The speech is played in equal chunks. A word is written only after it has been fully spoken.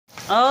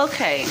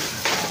Okay,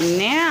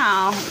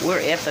 now we're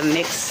at the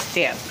next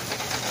step.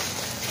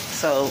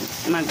 So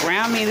my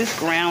ground meat is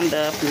ground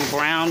up and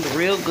browned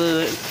real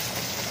good.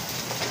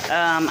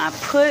 I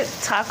put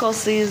taco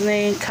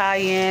seasoning,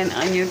 cayenne,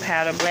 onion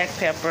powder, black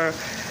pepper,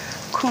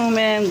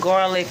 cumin,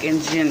 garlic,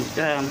 and onion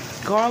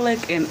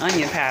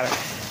powder.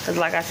 Cause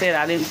like I said,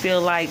 I didn't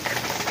feel like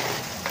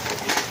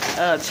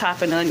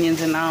chopping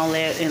onions and all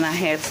that, and I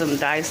had some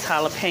diced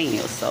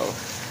jalapenos. So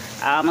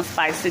I'm a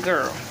spicy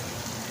girl.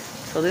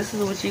 So this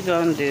is what you're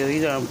gonna do.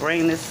 You're gonna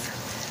bring this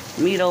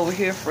meat over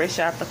here fresh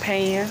out the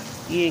pan.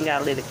 You ain't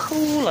gotta let it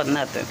cool or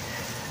nothing.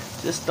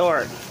 Just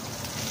start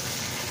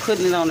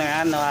putting it on there.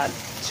 I know I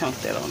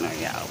chunked that on there,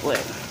 y'all, but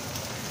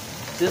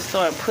just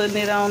start putting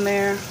it on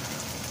there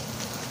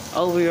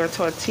over your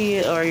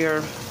tortilla or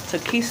your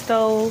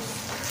taquitos,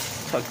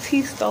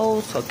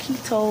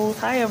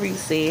 however you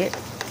say it.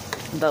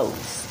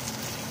 Those.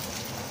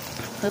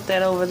 Put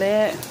that over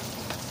that.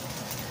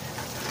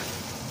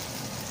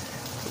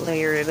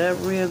 Layer it up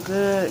real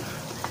good.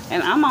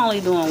 And I'm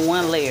only doing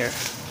one layer.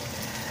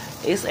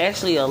 It's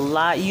actually a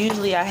lot.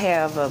 Usually I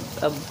have a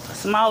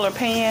smaller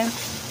pan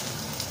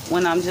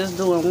when I'm just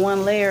doing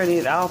one layer and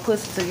it all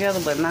puts it together,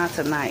 but not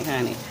tonight,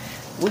 honey.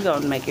 We're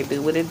gonna make it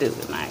do what it do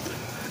tonight.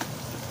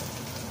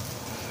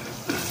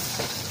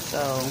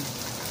 So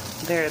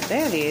there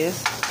that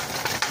is.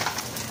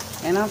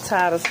 And I'm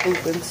tired of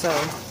scooping, so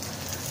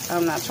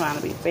I'm not trying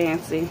to be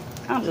fancy.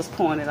 I'm just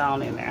pouring it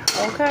on in there.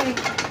 Okay?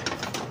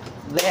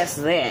 That's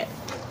that.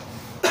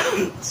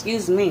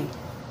 Excuse me.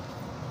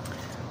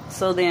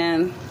 So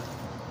then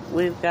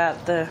we've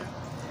got that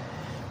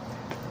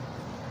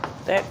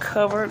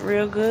covered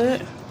real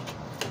good.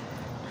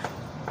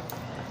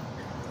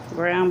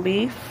 Ground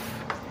beef.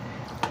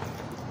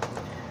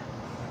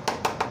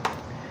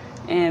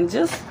 And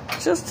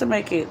just to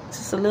make it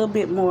just a little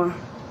bit more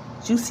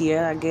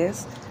juicier, I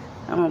guess,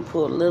 I'm gonna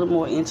put a little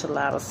more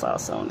enchilada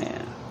sauce on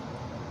there.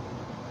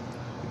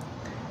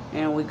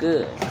 And we're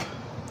good.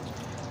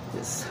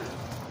 Just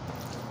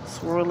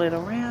swirl it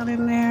around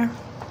in there.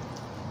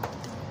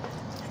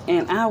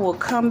 And I will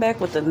come back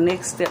with the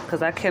next step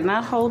because I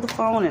cannot hold the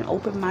phone and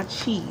open my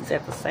cheese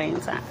at the same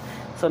time.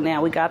 So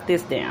now we got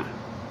this down.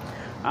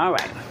 All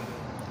right.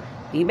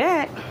 Be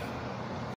back.